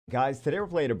Guys, today we're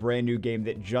playing a brand new game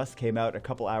that just came out a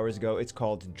couple hours ago. It's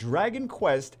called Dragon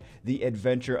Quest: The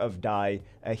Adventure of Dai,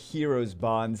 A Hero's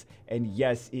Bonds. And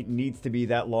yes, it needs to be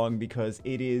that long because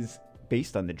it is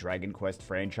based on the Dragon Quest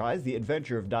franchise, the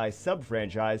Adventure of Dai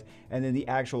sub-franchise, and then the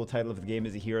actual title of the game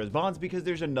is A Hero's Bonds because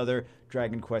there's another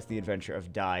Dragon Quest: The Adventure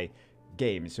of Dai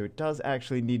game. So it does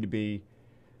actually need to be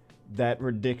that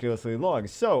ridiculously long.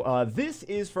 So, this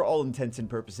is, for all intents and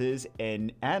purposes,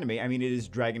 an anime. I mean, it is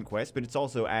Dragon Quest, but it's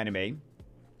also anime.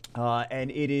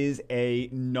 And it is a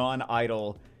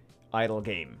non-idle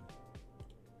game.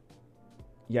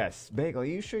 Yes, Bagel,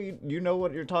 you sure you know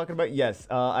what you're talking about? Yes,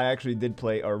 I actually did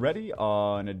play already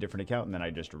on a different account, and then I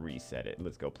just reset it.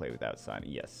 Let's go play without signing.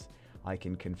 Yes, I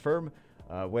can confirm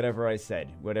whatever I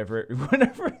said. Whatever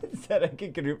it said, I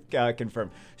can confirm.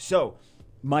 So,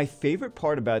 my favorite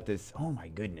part about this, oh my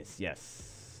goodness,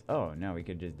 yes. Oh, no, we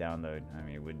could just download. I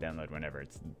mean, it would download whenever.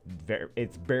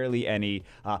 It's barely any.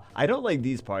 I don't like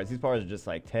these parts. These parts are just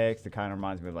like text. It kind of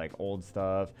reminds me of like old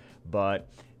stuff. But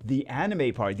the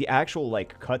anime part, the actual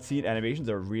like cutscene animations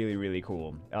are really, really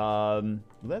cool.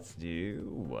 Let's do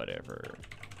whatever.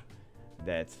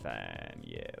 That's fine.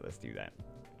 Yeah, let's do that.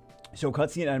 So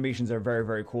cutscene animations are very,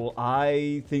 very cool.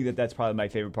 I think that that's probably my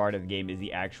favorite part of the game is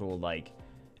the actual like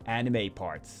anime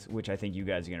parts, which I think you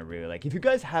guys are going to really like. If you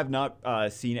guys have not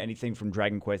seen anything from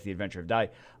Dragon Quest: The Adventure of Dai,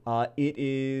 it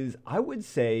is, I would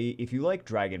say, if you like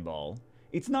Dragon Ball,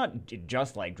 it's not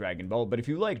just like Dragon Ball, but if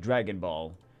you like Dragon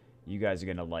Ball, you guys are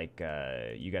going to like,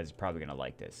 you guys are probably going to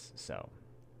like this, so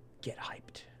get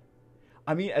hyped.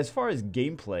 I mean, as far as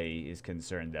gameplay is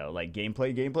concerned, though, like the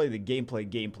gameplay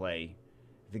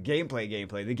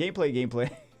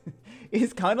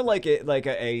is kind of like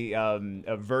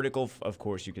a vertical, of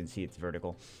course you can see it's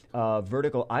vertical,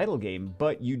 vertical idle game,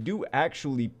 but you do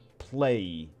actually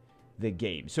play the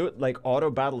game. So it like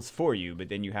auto battles for you, but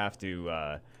then you have to,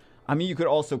 I mean, you could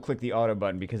also click the auto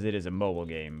button because it is a mobile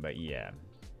game, but yeah,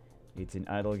 it's an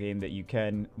idle game that you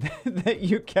can,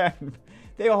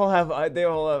 they all have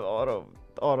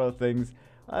auto things.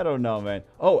 I don't know, man.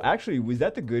 Oh, actually, was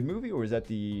that the good movie or was that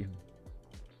the...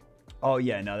 Oh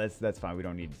yeah, no, that's fine. We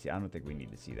don't need to see. I don't think we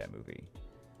need to see that movie.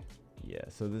 Yeah,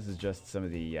 so this is just some of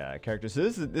the characters. So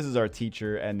this is our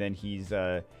teacher, and then he's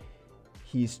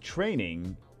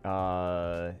training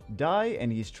Dai,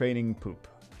 and he's training Poop.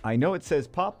 I know it says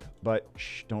Pop, but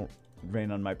shh, don't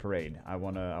rain on my parade. I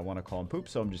wanna call him Poop,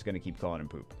 so I'm just gonna keep calling him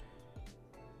Poop.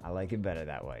 I like it better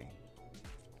that way.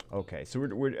 Okay, so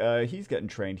he's getting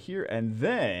trained here, and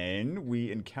then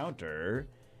we encounter.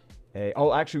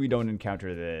 Oh, actually, we don't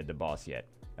encounter the boss yet.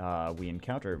 We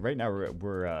encounter right now.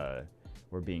 We're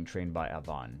being trained by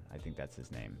Avon. I think that's his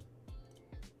name.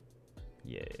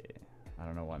 Yeah, I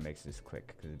don't know what makes this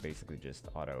click because it basically just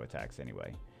auto attacks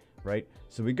anyway, right?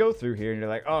 So we go through here and you're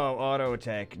like, oh, auto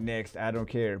attack next. I don't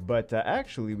care. But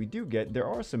actually, there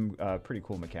are some pretty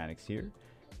cool mechanics here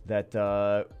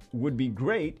that would be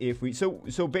great if we.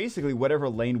 So basically, whatever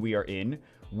lane we are in,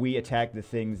 we attack the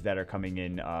things that are coming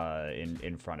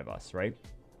in front of us, right?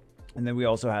 And then we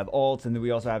also have ults, and then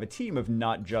we also have a team of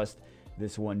not just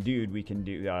this one dude. We can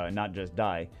do not just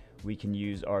Dai. We can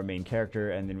use our main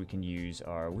character, and then we can use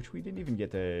our, which we didn't even get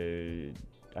the.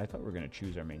 I thought we were gonna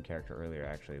choose our main character earlier,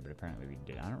 actually, but apparently we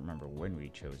did. I don't remember when we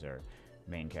chose our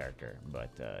main character, but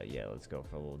yeah, let's go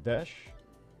for a little dash.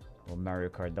 A little Mario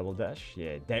Kart double dash.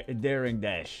 Yeah, daring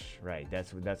dash. Right,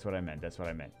 that's what I meant. That's what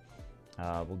I meant.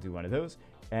 We'll do one of those.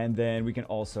 And then we can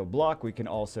also block, we can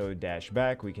also dash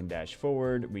back, we can dash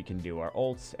forward, we can do our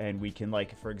ults, and we can,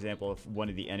 like, for example, if one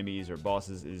of the enemies or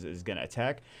bosses is going to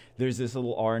attack, there's this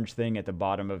little orange thing at the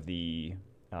bottom of the,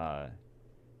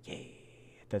 yay,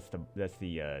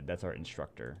 that's our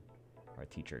instructor, our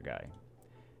teacher guy.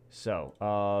 So,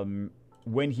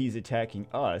 when he's attacking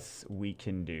us, we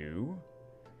can do,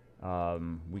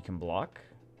 we can block.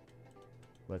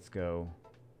 Let's go,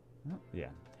 oh, yeah.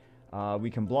 We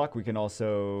can block, we can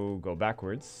also go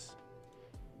backwards,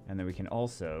 and then we can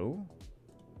also,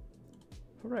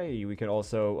 hooray, we can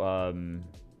also,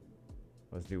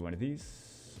 let's do one of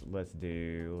these, let's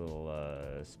do a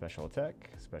little special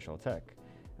attack,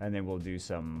 and then we'll do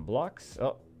some blocks.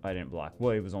 Oh, I didn't block.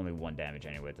 Well, it was only 1 damage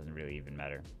anyway, it doesn't really even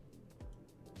matter.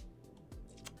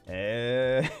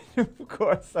 Of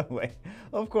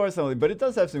course only, but it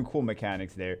does have some cool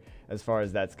mechanics there as far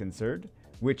as that's concerned.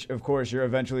 Which, of course, you're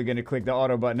eventually going to click the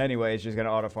auto button anyway. It's just going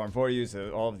to auto farm for you.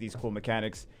 So all of these cool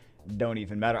mechanics don't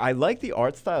even matter. I like the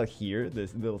art style here.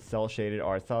 This little cel-shaded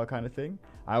art style kind of thing.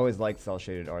 I always like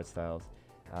cel-shaded art styles.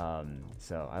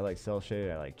 So I like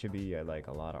cel-shaded. I like chibi. I like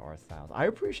a lot of art styles. I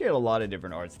appreciate a lot of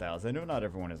different art styles. I know not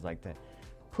everyone is like that.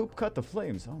 Poop cut the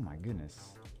flames. Oh, my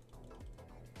goodness.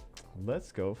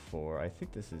 let's go for, I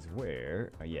think this is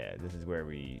where, yeah, this is where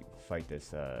we fight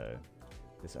this,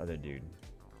 this other dude.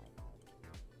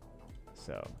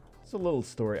 So, it's a little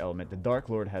story element. The Dark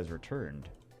Lord has returned.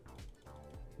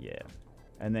 Yeah.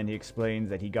 And then he explains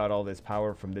that he got all this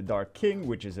power from the Dark King,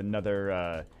 which is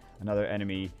another another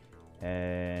enemy.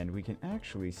 And we can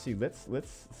actually see, let's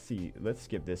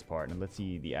skip this part and let's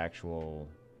see the actual,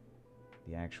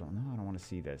 no, I don't want to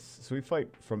see this. So we fight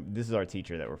from, this is our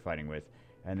teacher that we're fighting with.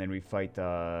 And then we fight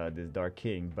this Dark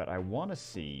King, but I want to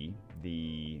see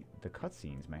the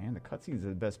cutscenes, man. The cutscenes are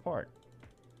the best part.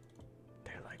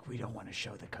 They're like, we don't want to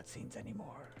show the cutscenes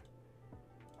anymore.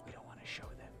 We don't want to show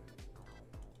them.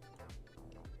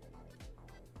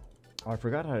 Oh, I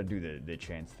forgot how to do the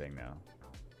chance thing now.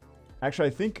 Actually,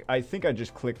 I think I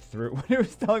just clicked through when it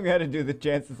was telling me how to do the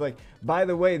chance. It's like, by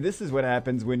the way, this is what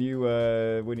happens when you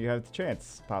have the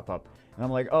chance pop up. And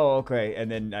I'm like, oh, okay. And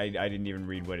then I didn't even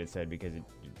read what it said because it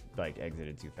like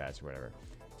exited too fast or whatever.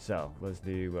 So let's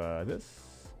do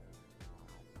this,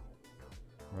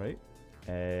 right?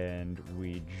 And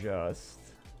we just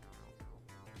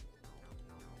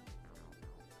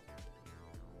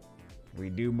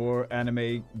do more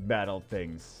anime battle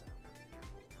things.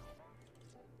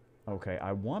 Okay,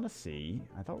 I want to see.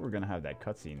 I thought we were gonna have that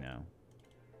cutscene now.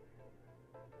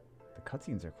 The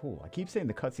cutscenes are cool. I keep saying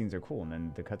the cutscenes are cool, and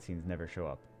then the cutscenes never show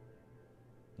up.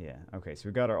 Yeah, okay, so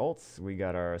we got our ults, we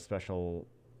got our special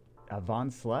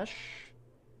Avant Slash.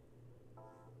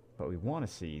 But we want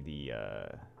to see the,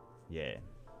 yeah.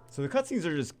 So the cutscenes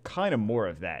are just kind of more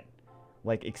of that.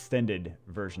 Like, extended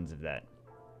versions of that.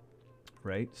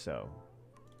 Right? So,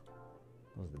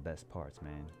 those are the best parts,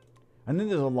 man. And then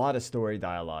there's a lot of story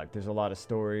dialogue. There's a lot of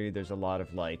story, there's a lot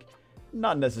of, like,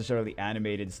 not necessarily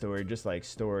animated story, just like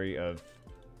story of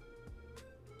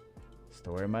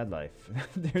my life.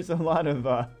 There's a lot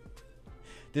of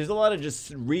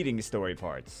just reading story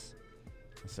parts.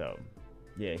 So,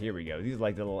 yeah, here we go. These are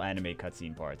like the little anime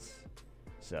cutscene parts.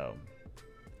 So,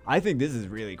 I think this is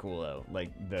really cool though,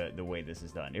 like the way this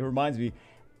is done. It reminds me,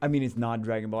 I mean, it's not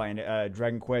Dragon Ball and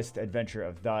Dragon Quest Adventure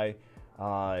of Dai.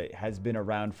 Has been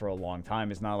around for a long time.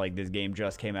 It's not like this game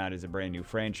just came out as a brand new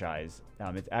franchise.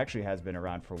 It actually has been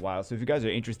around for a while. So if you guys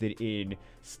are interested in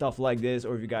stuff like this,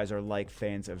 or if you guys are like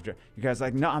fans of, you guys are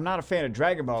like, no, I'm not a fan of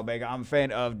Dragon Ball, Mega. I'm a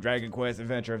fan of Dragon Quest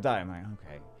Adventure of Dai. I'm like,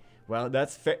 okay, well,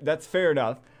 that's fair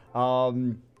enough.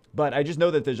 But I just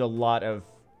know that there's a lot of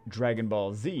Dragon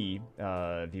Ball Z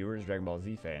viewers, Dragon Ball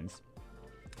Z fans,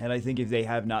 and I think if they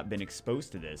have not been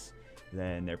exposed to this,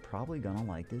 then they're probably gonna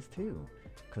like this too.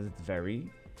 Because it's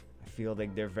very, I feel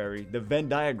like they're very, the Venn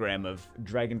diagram of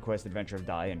Dragon Quest Adventure of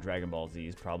Dai and Dragon Ball Z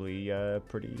is probably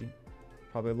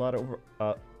probably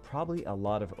a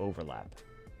lot of overlap.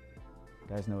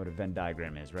 You guys know what a Venn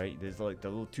diagram is, right? There's like the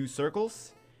little two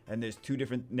circles, and there's two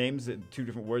different names, two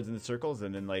different words in the circles,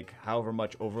 and then like however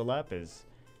much overlap is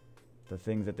the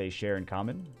things that they share in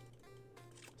common.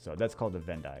 So that's called the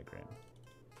Venn diagram.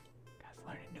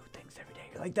 Learning new things every day.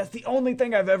 Like, that's the only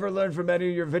thing I've ever learned from any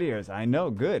of your videos. I know,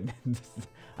 good.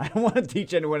 I don't want to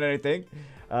teach anyone anything.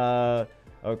 Okay.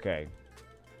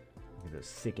 Look at those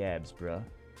sick abs, bruh.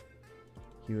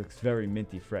 He looks very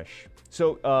minty fresh.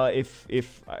 So,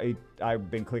 if I've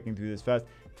been clicking through this fast,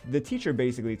 the teacher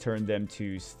basically turned them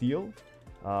to steel,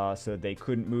 so they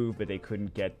couldn't move, but they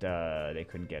couldn't get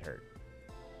hurt.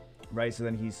 Right. So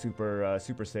then he's super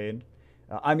Saiyan.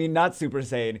 I mean, not Super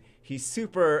Saiyan. He's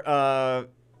super,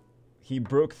 he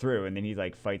broke through, and then he,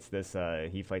 like, fights this,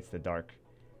 he fights the Dark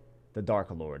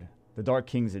Lord. The Dark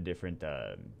King's a different,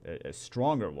 a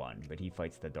stronger one, but he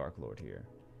fights the Dark Lord here.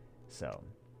 So,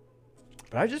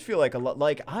 but I just feel like a lot,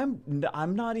 like, I'm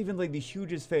not even, like, the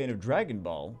hugest fan of Dragon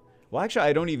Ball. Well, actually,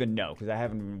 I don't even know, because I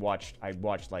haven't watched,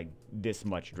 like, this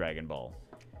much Dragon Ball.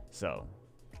 So,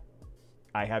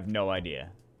 I have no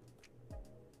idea.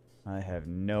 I have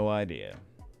no idea.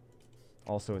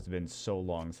 Also, it's been so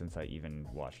long since I even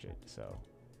watched it, so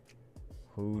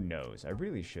who knows? I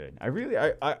really should. I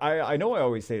know I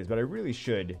always say this, but I really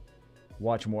should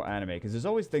watch more anime, because there's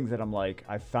always things that I'm like,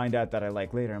 I find out that I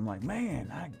like later. I'm like,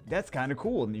 man, that's kind of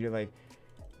cool. And you're like,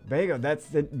 Vega, that's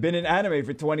been an anime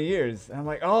for 20 years. And I'm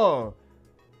like, oh,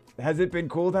 has it been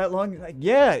cool that long? You're like,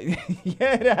 yeah,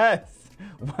 yeah, it has.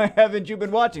 Why haven't you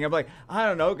been watching? I'm like, I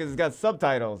don't know, because it's got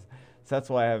subtitles. So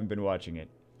that's why I haven't been watching it.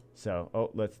 So,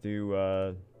 oh, let's do,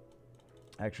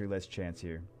 actually, let's chance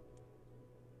here.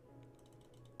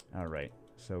 Alright,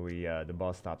 so the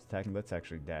boss stops attacking. Let's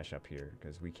actually dash up here,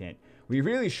 because we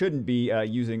really shouldn't be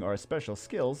using our special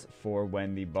skills for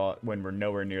when we're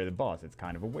nowhere near the boss. It's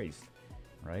kind of a waste,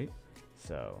 right?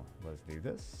 So, let's do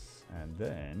this, and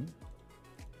then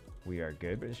we are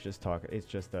good. But it's just talk. It's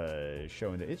just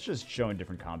showing. It's just showing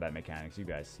different combat mechanics. You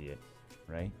guys see it,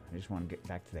 right? I just want to get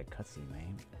back to that cutscene,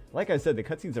 man. Like I said, the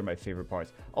cutscenes are my favorite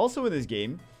parts. Also in this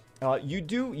game, you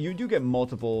do get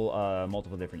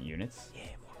multiple different units. Yeah,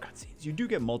 more cutscenes. You do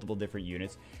get multiple different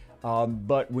units.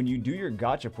 But when you do your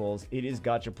gacha pulls, it is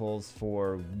gacha pulls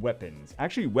for weapons.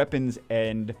 Actually, weapons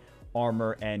and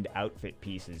armor and outfit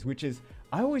pieces, which is,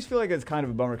 I always feel like it's kind of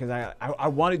a bummer because I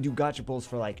want to do gacha pulls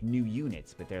for like new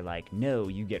units, but they're like, no,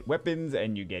 you get weapons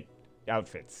and you get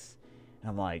outfits. And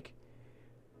I'm like,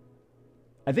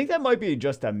 I think that might be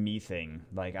just a me thing.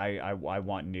 Like I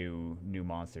want new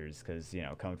monsters because, you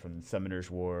know, coming from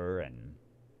Summoner's War, and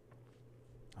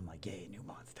I'm like, yay, new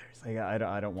monsters. Like I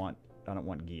don't want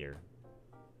gear.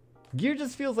 Gear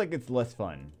just feels like it's less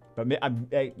fun. But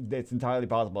it's entirely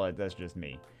possible that that's just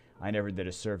me. I never did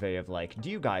a survey of like,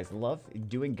 do you guys love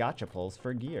doing gacha pulls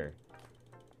for gear?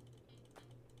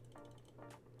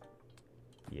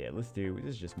 Yeah, let's do,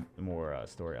 this is just more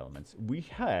story elements. We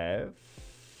have,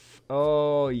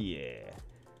 oh yeah.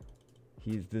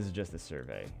 This is just a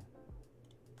survey.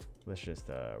 Let's just,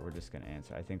 we're just gonna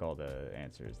answer. I think all the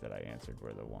answers that I answered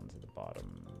were the ones at the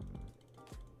bottom.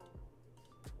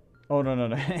 Oh, no.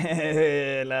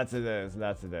 Lots of those,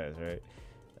 right?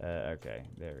 Okay,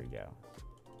 there we go.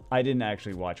 I didn't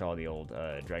actually watch all the old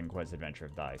Dragon Quest Adventure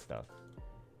of Dai stuff.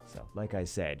 So, like I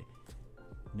said,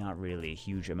 not really a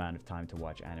huge amount of time to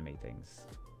watch anime things.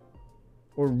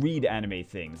 Or read anime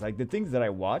things. Like, the things that I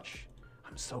watch,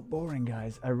 I'm so boring,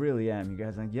 guys. I really am. You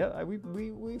guys are like, yeah,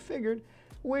 we figured.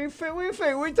 We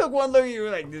took one look at you,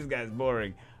 like, this guy's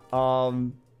boring.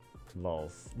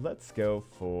 Lols. Let's go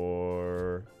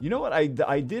for... You know what? I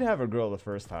did have a girl the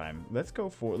first time. Let's go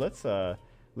for... Let's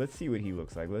see what he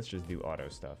looks like. Let's just do auto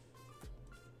stuff.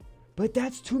 But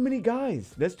that's too many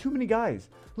guys. That's too many guys.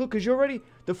 Look, because you're already...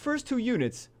 The first two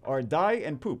units are Dai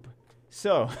and Poop.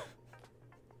 So...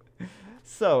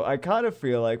 So, I kind of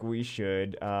feel like we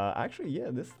should... actually,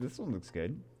 yeah, this one looks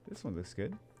good. This one looks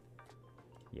good.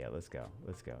 Yeah, let's go.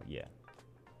 Let's go. Yeah.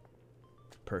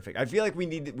 Perfect. I feel like we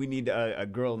need a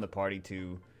girl in the party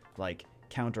to, like,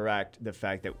 counteract the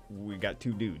fact that we got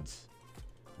two dudes.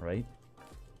 Right?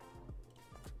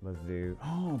 Let's do...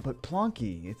 Oh, but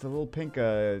Plonky. It's a little pink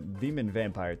demon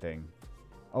vampire thing.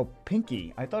 Oh,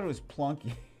 Pinky. I thought it was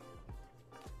Plonky.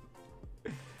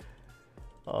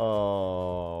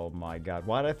 Oh, my God.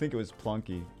 Why did I think it was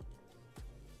Plunky?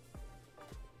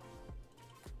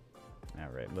 All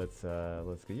right, let's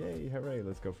go. Yay, hooray!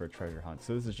 Let's go for a treasure hunt.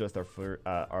 So this is just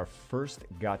our first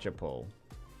gacha pull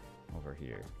over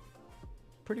here.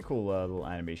 Pretty cool little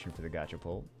animation for the gacha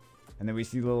pull. And then we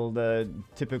see the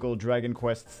typical Dragon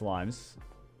Quest slimes.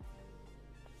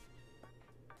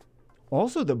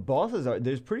 Also, the bosses are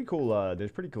there's pretty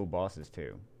cool bosses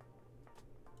too.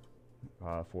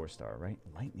 4-star, right?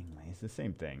 Lightning Lane. It's the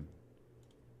same thing.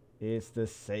 It's the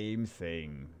same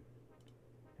thing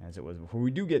as it was before.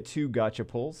 We do get two gacha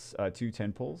pulls, 2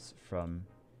 10 pulls from...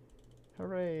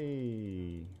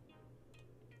 Hooray!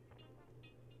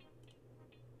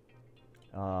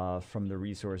 From the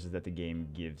resources that the game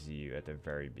gives you at the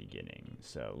very beginning.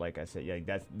 So, like I said, yeah,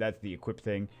 that's the equip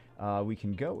thing. We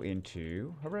can go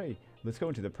into... Hooray! Let's go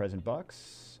into the present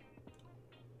box.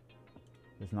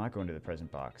 Let's not go into the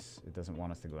present box. It doesn't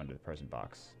want us to go into the present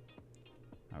box.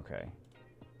 Okay.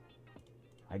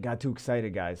 I got too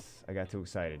excited, guys. I got too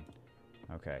excited.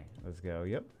 Okay, let's go.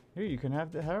 Yep. Here, you can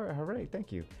have the... Hooray,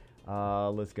 thank you.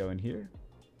 Let's go in here.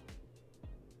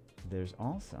 There's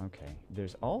also... Okay.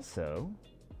 There's also...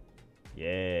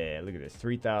 Yeah, look at this.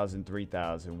 3,000,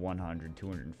 3,100,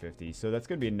 250. So that's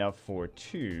going to be enough for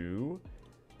two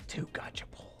gacha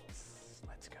pulls.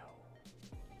 Let's go.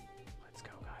 Let's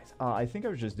go, guys. I think I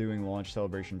was just doing Launch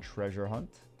Celebration Treasure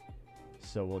Hunt.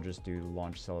 So we'll just do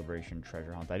Launch Celebration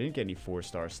Treasure Hunt. I didn't get any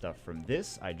 4-star stuff from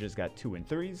this. I just got 2 and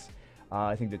 3s.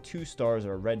 I think the 2 stars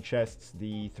are red chests.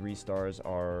 The 3 stars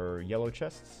are yellow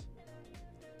chests.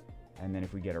 And then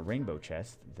if we get a rainbow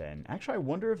chest, then... Actually, I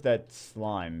wonder if that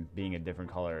slime being a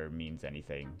different color means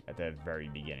anything at the very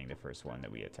beginning, the first one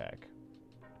that we attack.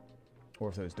 Or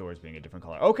if those doors being a different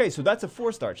color. Okay, so that's a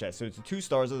 4-star chest. So it's 2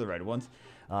 stars are the red ones.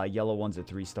 Yellow ones are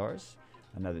 3 stars.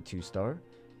 Another 2-star.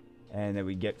 And then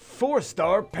we get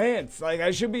 4-star pants. Like, I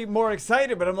should be more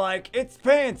excited, but I'm like, it's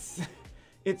pants.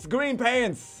 It's green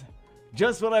pants.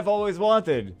 Just what I've always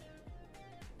wanted.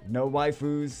 No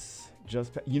waifus.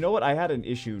 Just, you know what? I had an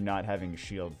issue not having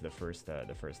shields the first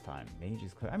time.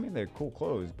 Mage's clothes. I mean, they're cool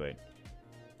clothes, but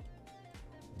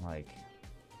like,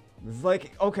 it's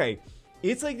like, okay,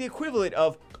 it's like the equivalent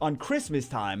of on Christmas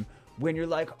time when you're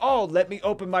like, oh, let me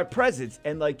open my presents,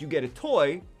 and like you get a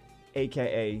toy,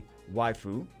 aka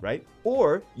waifu, right?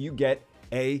 Or you get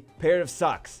a pair of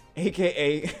socks,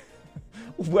 aka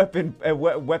weapon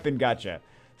gacha.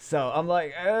 So I'm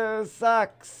like,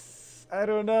 socks. I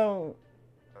don't know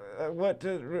what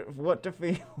to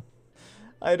feel.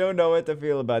 I don't know what to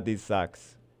feel about these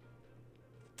socks.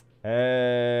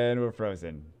 And we're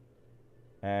frozen.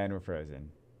 And we're frozen.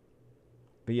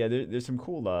 But yeah, there's some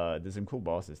cool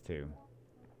bosses too.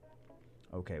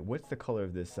 Okay, what's the color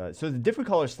of this? So there's a different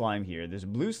color slime here. There's a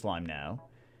blue slime now.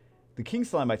 The king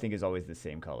slime, I think, is always the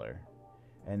same color.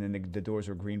 And then the doors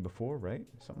were green before, right?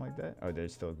 Something like that. Oh,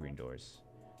 there's still green doors.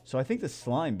 So I think the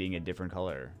slime being a different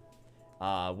color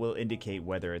will indicate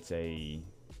whether it's a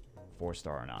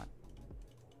 4-star or not.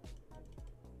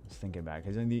 I was thinking back,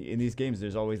 because in these games,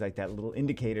 there's always like that little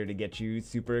indicator to get you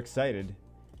super excited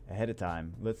ahead of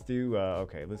time. Let's do,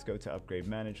 okay, let's go to upgrade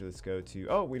manage. Let's go to,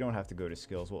 oh, we don't have to go to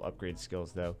skills. We'll upgrade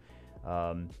skills though.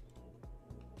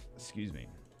 Excuse me.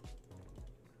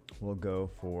 We'll go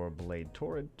for blade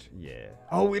torrent. Yeah.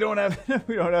 Oh, we don't have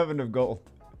we don't have enough gold.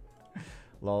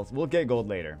 Lols. We'll get gold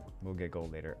later. We'll get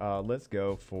gold later. Let's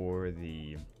go for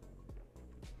the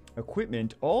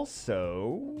equipment.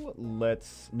 Also,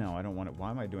 let's, no, I don't want it. Why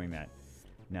am I doing that?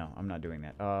 No, I'm not doing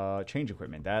that. Change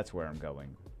equipment. That's where I'm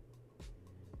going.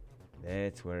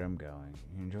 That's where I'm going.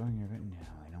 You're enjoying your event? No,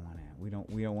 I don't want to.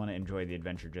 We don't want to enjoy the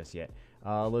adventure just yet.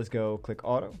 Let's go click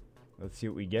auto. Let's see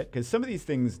what we get. Because some of these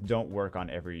things don't work on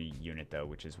every unit, though,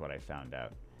 which is what I found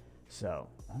out. So,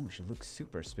 oh, she looks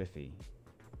super spiffy.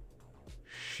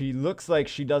 She looks like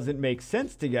she doesn't make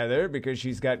sense together because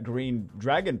she's got green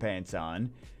dragon pants on.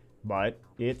 But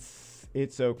it's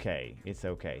okay. It's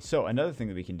okay. So, another thing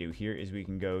that we can do here is we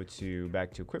can go to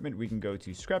back to equipment. We can go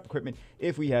to scrap equipment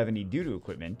if we have any due to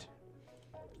equipment.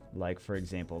 Like, for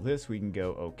example, this, we can go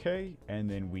okay, and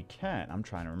then we can. I'm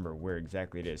trying to remember where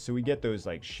exactly it is. So we get those,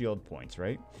 like, shield points,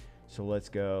 right? So let's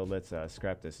go, let's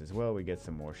scrap this as well. We get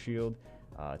some more shield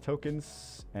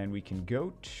tokens, and we can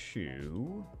go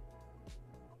to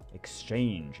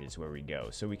exchange is where we go.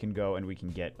 So we can go and we can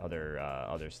get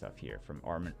other stuff here from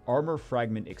armor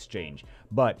fragment exchange,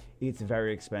 but it's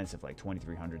very expensive, like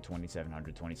 2300,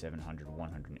 2700, 2700,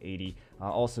 180.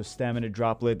 Also stamina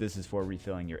droplet. This is for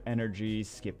refilling your energy.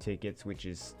 Skip tickets, which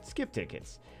is skip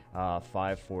tickets,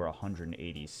 5 for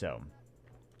 180. So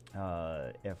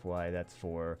FY, that's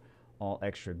for all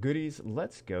extra goodies.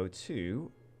 Let's go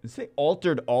to, let's say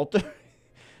altered altar.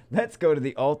 Let's go to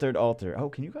the altered altar. Oh,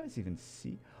 can you guys even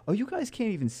see? Oh, you guys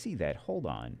can't even see that. Hold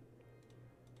on.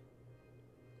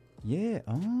 Yeah.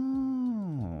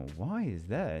 Oh, why is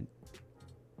that?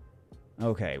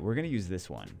 Okay, we're going to use this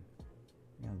one.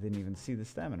 I didn't even see the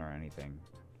stamina or anything.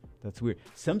 That's weird.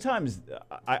 Sometimes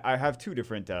I have two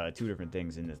different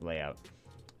things in this layout.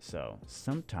 So,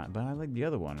 sometimes, but I like the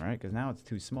other one, right? Because now it's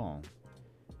too small.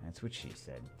 That's what she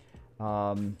said.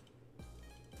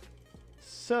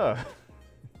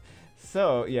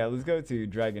 So, yeah, let's go to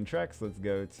Dragon Tracks. Let's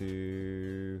go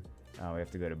to... Oh, we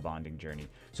have to go to Bonding Journey.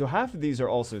 So half of these are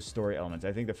also story elements.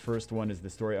 I think the first one is the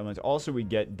story elements. Also, we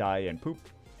get Dai and Poop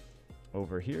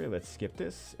over here. Let's skip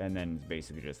this. And then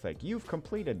basically just like, you've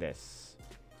completed this.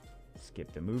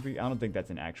 Skip the movie. I don't think that's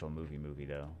an actual movie,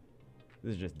 though.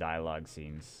 This is just dialogue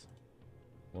scenes.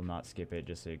 We'll not skip it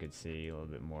just so you could see a little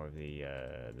bit more of the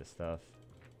stuff.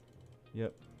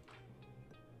 Yep.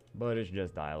 But it's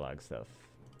just dialogue stuff.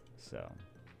 So,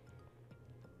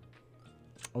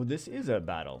 oh, this is a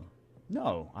battle.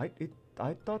 No,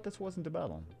 I thought this wasn't a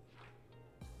battle.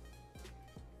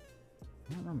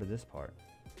 I don't remember this part.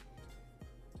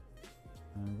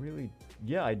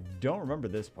 Yeah, I don't remember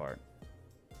this part.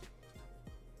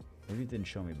 Maybe it didn't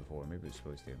show me before. Maybe it was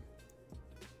supposed to.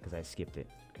 Because I skipped it.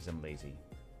 Because I'm lazy.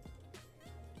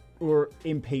 Or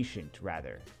impatient,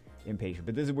 rather. Impatient.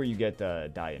 But this is where you get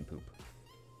Dai and Poop.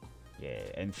 Yeah,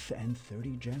 and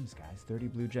 30 gems, guys. 30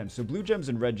 blue gems. So blue gems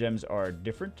and red gems are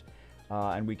different,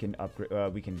 and we can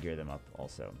upgrade. We can gear them up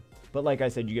also. But like I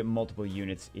said, you get multiple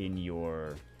units in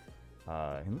your.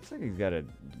 It looks like he's got a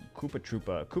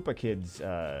Koopa Kids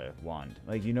wand.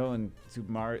 Like, you know, in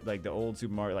Super Mario, like the old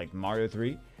Super Mario, like Mario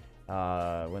 3,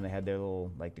 when they had their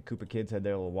little, like the Koopa Kids had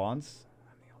their little wands.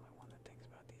 I'm the only one that thinks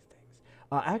about these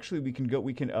things. Actually,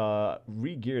 we can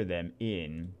re-gear them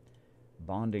in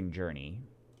Bonding Journey.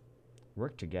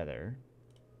 Work together.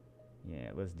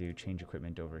 Yeah, let's do change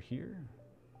equipment over here.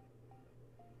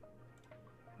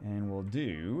 And we'll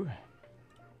do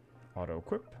auto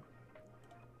equip.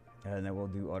 And then we'll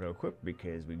do auto equip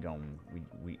because we're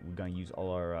gonna use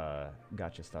all our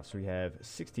gacha stuff. So we have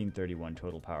 1631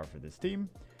 total power for this team,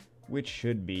 which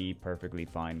should be perfectly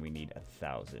fine. We need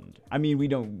 1,000. I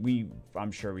mean,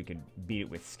 I'm sure we could beat it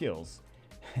with skills.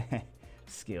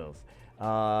 Skills.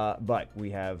 But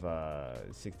we have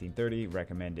 1630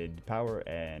 recommended power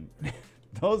and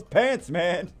those pants,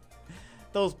 man.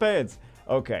 Those pants.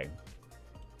 Okay.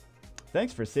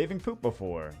 Thanks for saving poop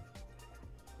before.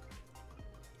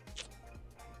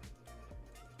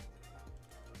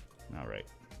 All right.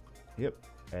 Yep.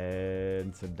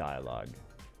 And some dialogue.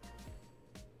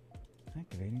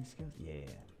 Activating skills? Yeah.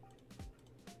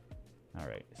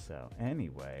 Alright, so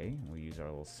anyway, we'll use our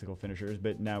little sickle finishers,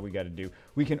 but now we got to do...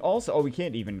 We can also... Oh, we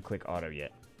can't even click auto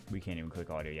yet. We can't even click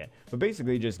auto yet. But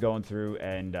basically just going through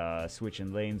and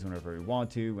switching lanes whenever we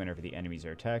want to, whenever the enemies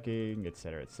are attacking,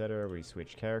 etc., etc. We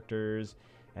switch characters,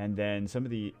 and then some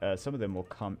of them will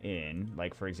come in.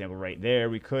 Like, for example, right there,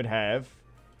 we could have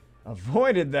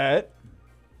avoided that.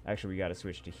 Actually, we got to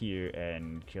switch to here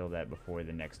and kill that before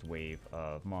the next wave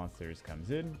of monsters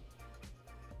comes in.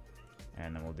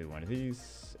 And then we'll do one of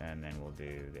these, and then we'll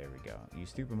do, there we go. You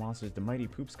stupid monsters, the mighty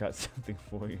Poop's got something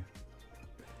for you.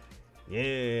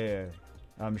 Yeah,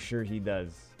 I'm sure he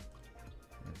does.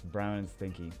 It's brown and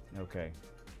stinky. Okay.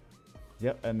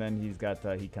 Yep, and then he's got,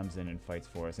 he comes in and fights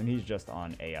for us, and he's just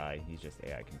on AI. He's just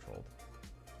AI controlled.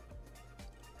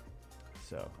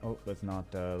 So, oh, let's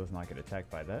not get attacked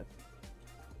by that.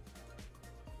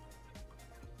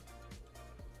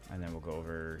 And then we'll go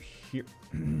over here.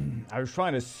 I was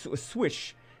trying to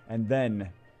switch and then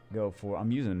go for...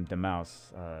 I'm using the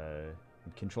mouse.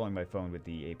 I'm controlling my phone with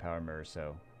the A-Power Mirror,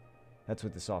 so... That's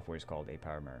what the software is called,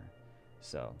 A-Power Mirror.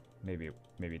 So, maybe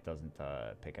it doesn't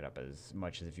pick it up as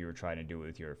much as if you were trying to do it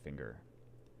with your finger.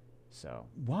 So,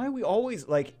 why we always...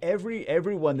 Like,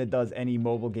 everyone that does any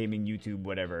mobile gaming, YouTube,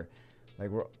 whatever... Like,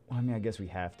 I mean, I guess we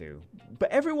have to. But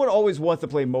everyone always wants to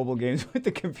play mobile games with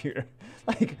the computer.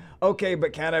 Like, okay,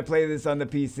 but can I play this on the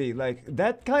PC? Like,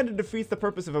 that kind of defeats the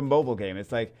purpose of a mobile game.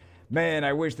 It's like, man,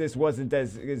 I wish this wasn't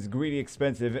as greedy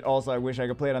expensive. And also, I wish I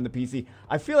could play it on the PC.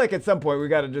 I feel like at some point, we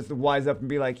got to just wise up and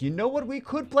be like, you know what? We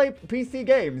could play PC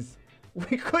games.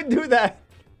 We could do that.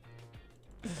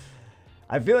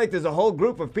 I feel like there's a whole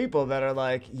group of people that are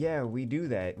like, yeah, we do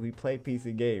that. We play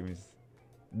PC games.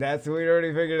 That's we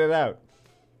already figured it out.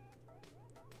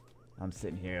 I'm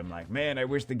sitting here, I'm like, man, I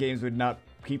wish the games would not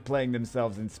keep playing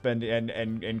themselves and spend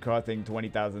and costing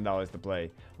 $20,000 to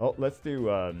play. Oh, let's do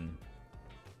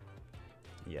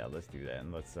yeah, let's do that.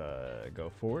 And let's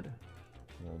go forward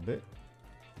a little bit.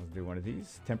 Let's do one of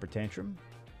these. Temper tantrum.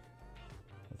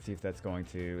 Let's see if that's going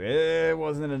to... It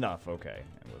wasn't enough. Okay,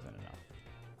 it wasn't enough.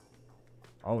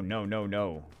 Oh, no, no,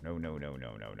 no. No, no, no,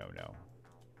 no, no, no, no.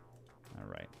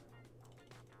 All right.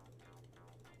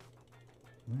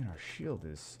 Man, our shield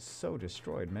is so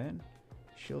destroyed, man.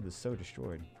 Shield is so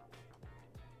destroyed.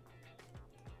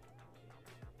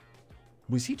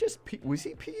 Was he just was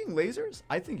he peeing lasers?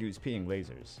 I think he was peeing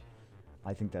lasers.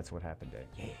 I think that's what happened there.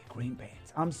 Yeah, green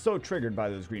pants. I'm so triggered by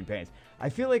those green pants. I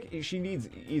feel like she needs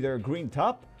either a green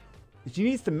top. She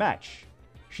needs to match.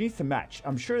 She needs to match.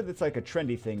 I'm sure that's like a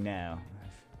trendy thing now.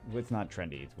 It's not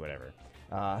trendy, it's whatever.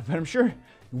 But I'm sure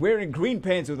wearing green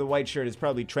pants with a white shirt is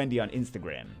probably trendy on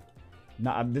Instagram.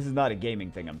 This is not a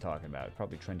gaming thing I'm talking about.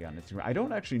 Probably trendy on Instagram. I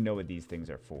don't actually know what these things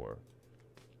are for.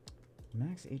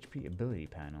 Max HP ability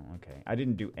panel. Okay. I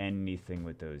didn't do anything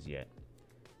with those yet.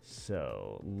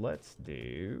 So, let's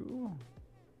do...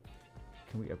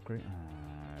 Can we upgrade?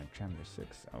 Chapter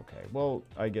 6. Okay. Well,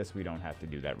 I guess we don't have to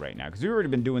do that right now, because we've already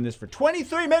been doing this for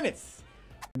 23 minutes!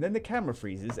 And then the camera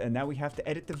freezes, and now we have to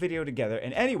edit the video together.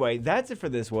 And anyway, that's it for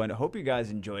this one. I hope you guys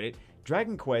enjoyed it.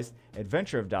 Dragon Quest,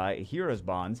 Adventure of Dai, A Hero's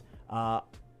Bonds.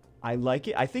 I like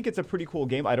it. I think it's a pretty cool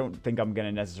game. I don't think I'm going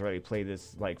to necessarily play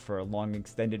this like for a long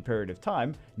extended period of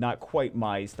time. Not quite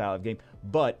my style of game.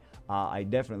 But I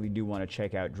definitely do want to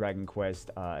check out Dragon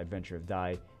Quest, Adventure of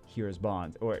Dai, Hero's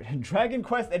Bonds. Or Dragon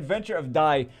Quest, Adventure of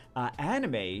Dai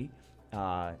anime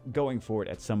going forward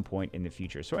at some point in the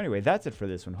future. So anyway, that's it for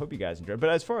this one. Hope you guys enjoyed. But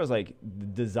as far as like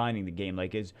designing the game,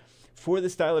 like is for the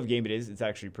style of game it is, it's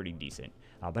actually pretty decent.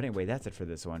 But anyway, that's it for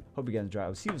this one. Hope you guys enjoyed.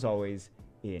 I'll see you as always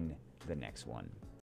in the next one.